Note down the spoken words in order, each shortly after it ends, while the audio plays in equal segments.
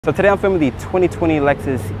So today I'm filming the 2020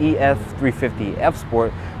 Lexus ES 350 F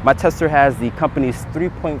Sport. My tester has the company's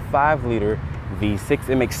 3.5 liter V6.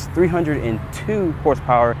 It makes 302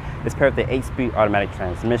 horsepower. It's paired with the 8-speed automatic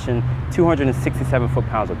transmission, 267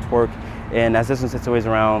 foot-pounds of torque, and as this one sits, it weighs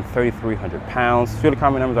around 3,300 pounds. Fuel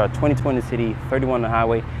economy numbers are 22 in the city, 31 on the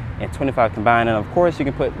highway, and 25 combined. And of course, you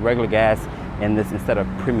can put regular gas in this instead of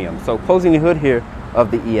premium. So closing the hood here of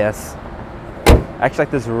the ES, I actually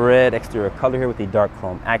like this red exterior color here with the dark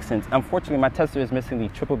chrome accents. Unfortunately, my tester is missing the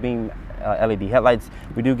triple beam LED headlights.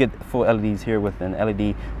 We do get full LEDs here with an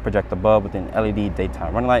LED projector bulb with an LED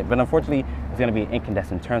daytime running light, but unfortunately, it's going to be an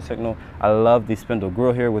incandescent turn signal. I love the spindle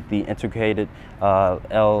grille here with the integrated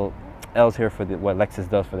L's here for what Lexus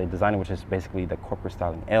does for their design, which is basically the corporate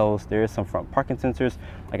styling L's. There is some front parking sensors.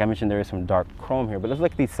 Like I mentioned, there is some dark chrome here, but let's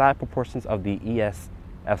look at the side proportions of the ES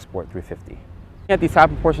F Sport 350. At the side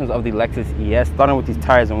proportions of the Lexus ES, starting with these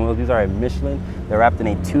tires and wheels, these are a Michelin. They're wrapped in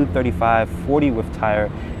a 235/40 width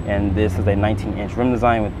tire, and this is a 19-inch rim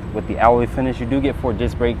design with the alloy finish. You do get 4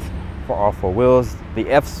 disc brakes for all 4 wheels. The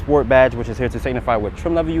F Sport badge, which is here to signify what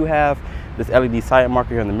trim level you have. This LED side marker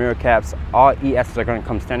here on the mirror caps. All ESs are going to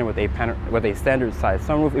come standard with a standard size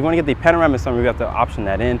sunroof. If you want to get the panoramic sunroof, you have to option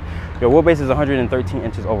that in. Your wheelbase is 113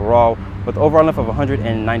 inches overall, with the overall length of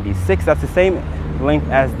 196. That's the same length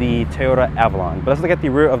as the Toyota Avalon. But let's look at the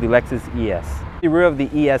rear of the Lexus ES. The rear of the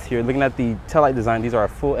ES here, looking at the taillight design, these are a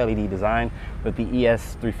full LED design with the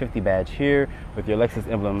ES 350 badge here, with your Lexus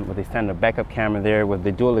emblem, with a standard backup camera there, with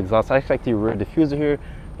the dual exhaust. I actually like the rear diffuser here.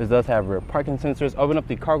 This does have rear parking sensors. Open up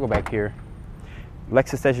the cargo back here.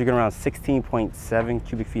 Lexus says you get around 16.7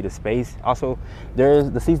 cubic feet of space. Also,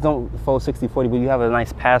 the seats don't fold 60/40, but you have a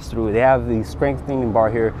nice pass through. They have the strengthening bar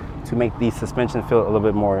here to make the suspension feel a little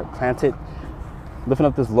bit more planted. Lifting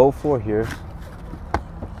up this low floor here,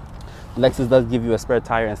 Lexus does give you a spare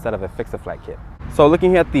tire instead of a fix-a-flat kit. So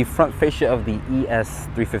looking here at the front fascia of the ES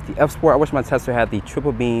 350 F Sport, I wish my tester had the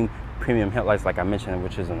triple beam premium headlights like I mentioned,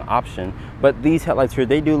 which is an option. But these headlights here,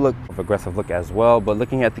 they do look of aggressive look as well. But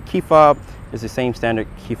looking at the key fob, it's the same standard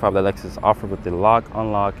key fob that Lexus offered with the lock,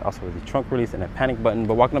 unlock, also with the trunk release and a panic button.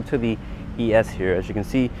 But walking up to the ES here, as you can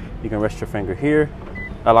see, you can rest your finger here.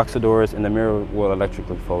 That locks the doors, and the mirror will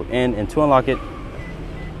electrically fold in. And to unlock it,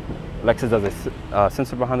 Lexus does a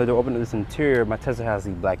sensor behind the door. Open this interior. My Tesla has the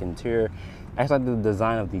black interior. I actually like the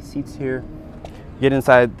design of the seats here. Get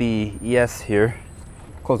inside the ES here,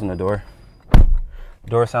 closing the door.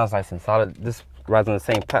 Door sounds nice and solid. This rides on the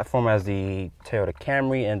same platform as the Toyota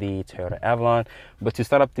Camry and the Toyota Avalon. But to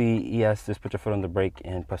start up the ES, just put your foot on the brake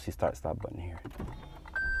and press the start-stop button here.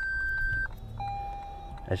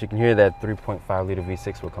 As you can hear, that 3.5 liter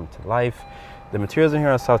V6 will come to life. The materials in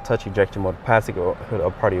here are soft touch ejection molded plastic or hood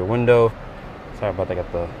up part of your window. Sorry about that, I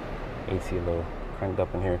got the AC a little cranked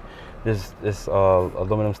up in here. This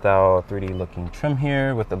aluminum style 3D looking trim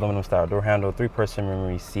here with aluminum style door handle, 3-person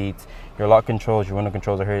memory seats. Your lock controls, your window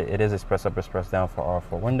controls are here. It is express up, express down for all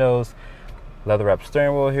 4 windows. Leather wrapped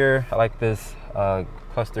steering wheel here. I like this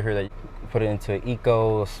cluster here that you put it into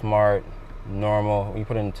eco, smart, normal. When you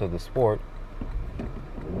put it into the sport,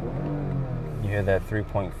 you hear that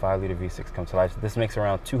 3.5 liter V6 come to life. This makes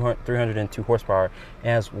around 302 horsepower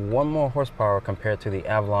and has 1 more horsepower compared to the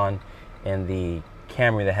Avalon and the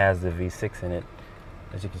Camry that has the V6 in it.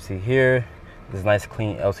 As you can see here, this nice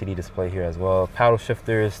clean LCD display here as well. Paddle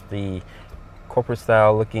shifters, the corporate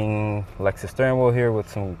style looking Lexus steering wheel here with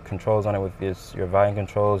some controls on it with your volume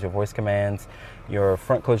controls, your voice commands, your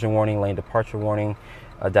front collision warning, lane departure warning,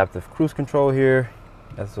 adaptive cruise control here.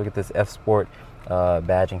 Let's look at this F Sport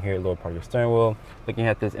badging here, lower part of your steering wheel. Looking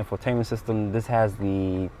at this infotainment system, this has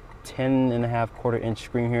the 10.5-quarter-inch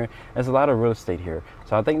screen here. There's a lot of real estate here,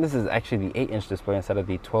 so I think this is actually the 8-inch display instead of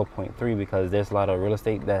the 12.3 because there's a lot of real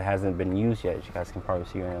estate that hasn't been used yet, as you guys can probably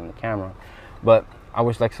see on the camera. But I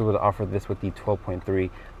wish Lexus would offer this with the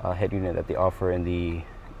 12.3 head unit that they offer in the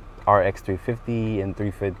RX 350 and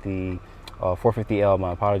 350 450L,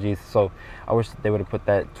 my apologies. So I wish they would have put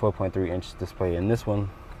that 12.3-inch display in this one.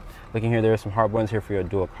 Looking here, there are some hard buttons here for your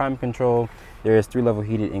dual climate control. There is 3-level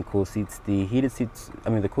heated and cool seats. The heated seats,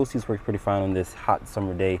 the cool seats work pretty fine on this hot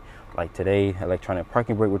summer day like today. Electronic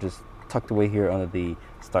parking brake, which is tucked away here under the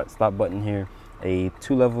start-stop button here. A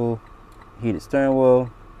 2-level heated steering wheel,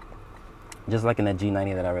 just like in that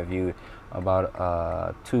G90 that I reviewed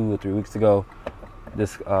about 2 or 3 weeks ago.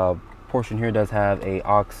 This portion here does have a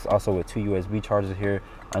aux, also with 2 USB chargers here.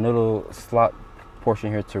 A little slot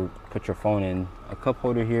portion here to put your phone in. A cup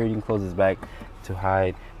holder here, you can close this back to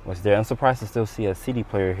hide what's there. I'm surprised to still see a CD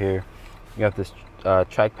player here. You have this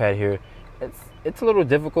trackpad here. it's a little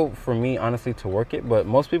difficult for me, honestly, to work it, but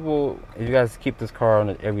most people, if you guys keep this car on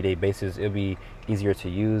an everyday basis, it'll be easier to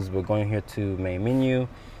use. But going here to main menu, you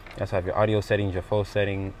also have your audio settings, your phone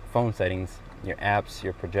settings, your apps,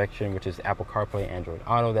 your projection, which is Apple CarPlay, Android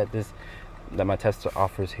Auto that my Tesla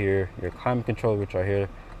offers here, your climate control, which are here,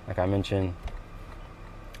 like I mentioned.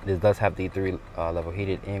 This does have the 3-level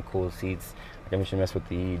heated and cooled seats. Like I mentioned, mess with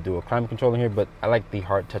the dual climate control in here, but I like the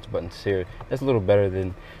hard touch buttons here. It's a little better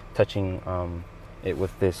than touching it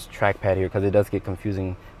with this trackpad here, because it does get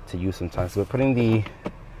confusing to use sometimes. So putting the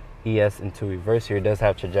ES into reverse here, it does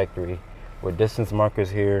have trajectory with distance markers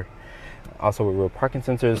here. Also with rear parking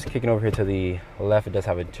sensors. Kicking over here to the left, it does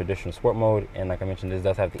have a traditional sport mode, and like I mentioned, this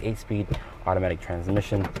does have the 8-speed automatic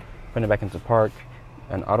transmission. Putting it back into park,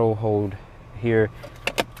 an auto hold here.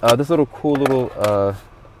 This little cool little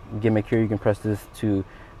gimmick here, you can press this to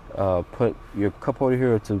put your cup holder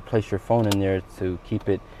here, or to place your phone in there to keep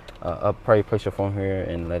it up. Probably place your phone here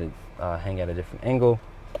and let it hang at a different angle.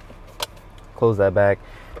 Close that back.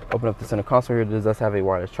 Open up the center console here. This does have a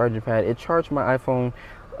wireless charging pad. It charged my iPhone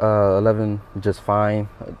 11 just fine.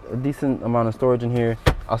 A decent amount of storage in here.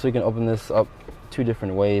 Also, you can open this up 2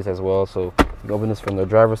 different ways as well. So you can open this from the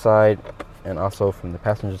driver's side and also from the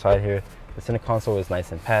passenger side here. The center console is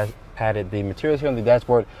nice and padded. The materials here on the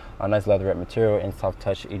dashboard are nice leatherette material and soft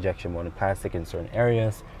touch ejection molded plastic in certain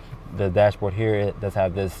areas. The dashboard here, it does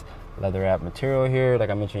have this leather wrap material here. Like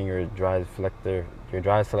I mentioned, your drive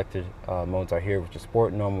selected modes are here, which is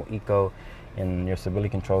sport, normal, eco, and your stability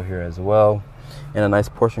control here as well. And a nice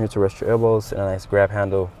portion here to rest your elbows, and a nice grab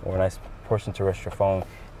handle, or a nice portion to rest your phone,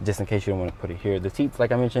 just in case you don't want to put it here. The seats,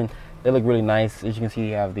 like I mentioned, they look really nice. As you can see,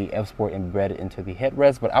 you have the F Sport embedded into the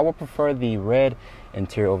headrest, but I would prefer the red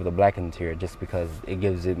interior over the black interior, just because it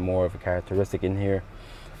gives it more of a characteristic in here.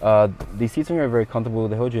 The seats in here are very comfortable.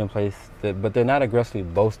 They hold you in place, but they're not aggressively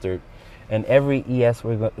bolstered. And every ES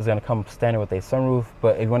is going to come standard with a sunroof,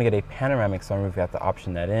 but if you want to get a panoramic sunroof, you have to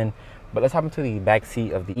option that in. But let's hop into the back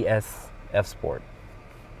seat of the ES F Sport.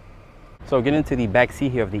 So get into the back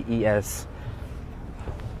seat here of the ES.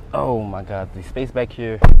 Oh my God, the space back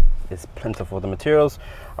here is plentiful. The materials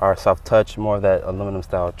are soft touch, more of that aluminum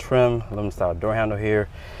style trim, aluminum style door handle here.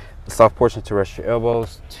 The soft portion to rest your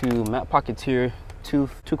elbows, 2 mat pockets here, two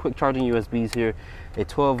quick charging USBs here, a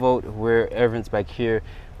 12-volt rear air vents back here.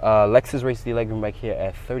 Lexus raised the legroom back here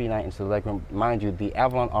at 39 inches of legroom. Mind you, the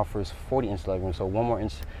Avalon offers 40-inch legroom, so 1 more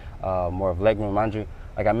inch more of legroom. Mind you,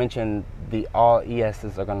 like I mentioned, the all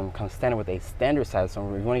ESs are going to come standard with a standard size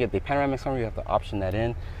sunroof. If you want to get the panoramic sunroof, you have to option that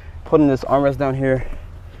in. Putting this armrest down here,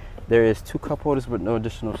 there is 2 cup holders with no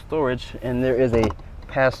additional storage, and there is a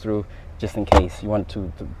pass-through just in case you want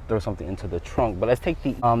to throw something into the trunk. But let's take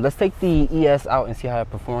the ES out and see how it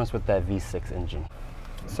performs with that V6 engine.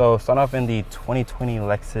 So start off in the 2020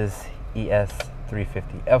 Lexus ES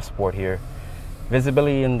 350 F Sport here.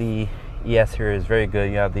 Visibility in the ES here is very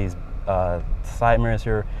good. You have these side mirrors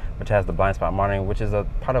here, which has the blind spot monitoring, which is a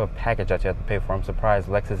part of a package that you have to pay for. I'm surprised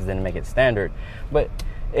Lexus didn't make it standard, but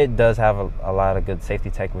it does have a lot of good safety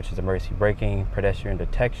tech, which is emergency braking, pedestrian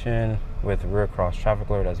detection with rear cross traffic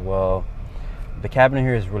alert as well. The cabin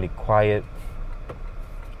here is really quiet.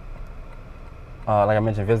 Like I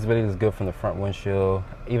mentioned, visibility is good from the front windshield.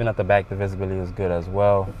 Even at the back, the visibility is good as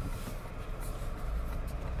well.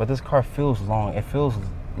 But this car feels long. It feels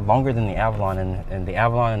longer than the Avalon, and the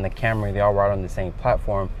Avalon and the Camry, they all ride on the same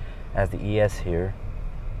platform as the ES here.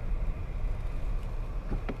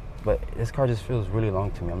 But this car just feels really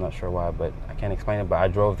long to me. I'm not sure why, but I can't explain it. But I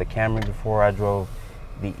drove the Camry before. I drove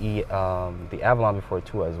the Avalon before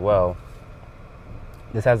too as well.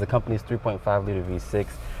 This has the company's 3.5 liter V6,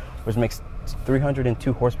 which makes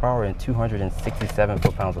 302 horsepower and 267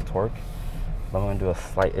 foot-pounds of torque. But I'm going to do a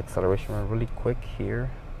slight acceleration run really quick here.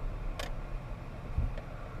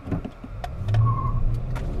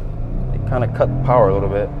 It kind of cut power a little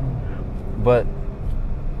bit, but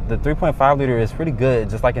the 3.5 liter is pretty good,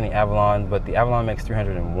 just like in the Avalon, but the Avalon makes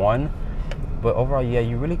 301. But overall, yeah,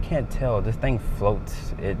 you really can't tell. This thing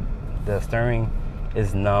floats. The steering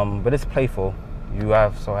is numb, but it's playful. You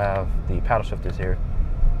also have the paddle shifters here.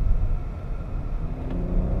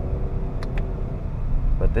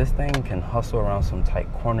 But this thing can hustle around some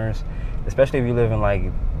tight corners, especially if you live in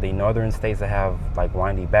like the northern states that have like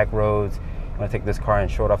windy back roads. You want to take this car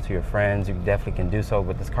and show it off to your friends, you definitely can do so,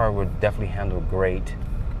 but this car would definitely handle great.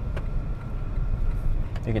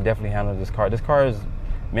 You can definitely handle this car. This car is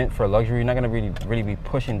meant for luxury. You're not going to really be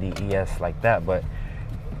pushing the ES like that, but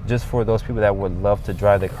just for those people that would love to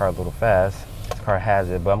drive their car a little fast, this car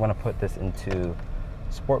has it. But I'm going to put this into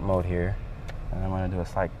sport mode here, and I'm going to do a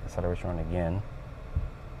slight acceleration run again.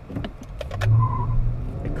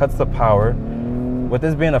 It cuts the power. With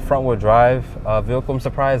this being a front-wheel drive vehicle, I'm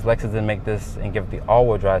surprised Lexus didn't make this and give it the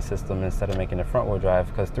all-wheel drive system instead of making the front-wheel drive,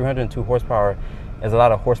 because 302 horsepower is a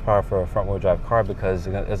lot of horsepower for a front-wheel drive car, because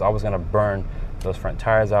it's always going to burn those front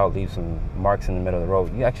tires out, leave some marks in the middle of the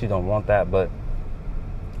road. You actually don't want that, but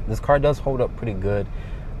this car does hold up pretty good.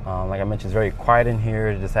 Like I mentioned, it's very quiet in here.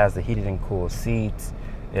 It just has the heated and cool seats.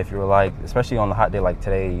 If you're like, especially on a hot day like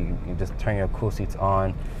today, you just turn your cool seats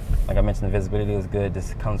on. Like I mentioned, the visibility is good.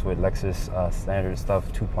 This comes with Lexus standard stuff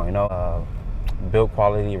 2.0. Build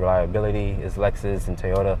quality, reliability is Lexus and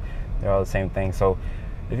Toyota. They're all the same thing. So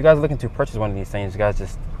if you guys are looking to purchase one of these things, you guys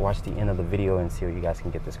just watch the end of the video and see where you guys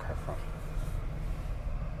can get this car from.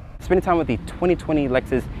 Spending time with the 2020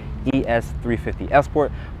 Lexus ES350 F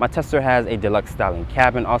Sport. My tester has a deluxe styling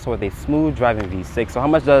cabin, also with a smooth driving V6. So how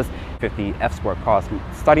much does 50 F Sport cost?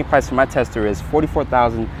 Starting price for my tester is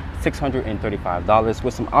 $44,635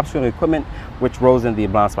 with some optional equipment, which rolls in the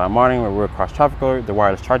blind spot monitoring, rear cross traffic alert, the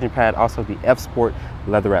wireless charging pad, also the F Sport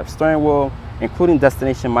leather wrapped steering wheel, including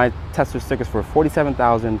destination. My tester stickers for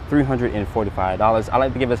 $47,345. I'd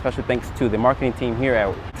like to give a special thanks to the marketing team here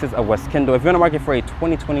at Lexus of West Kendall. If you're in the market for a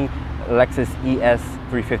 2020 Lexus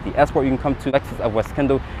ES350 F Sport, you can come to Lexus of West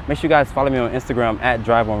Kendall. Make sure you guys follow me on Instagram at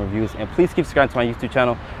DriveOnReviews, and please keep subscribing to my YouTube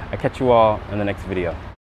channel. I'll catch you all in the next video.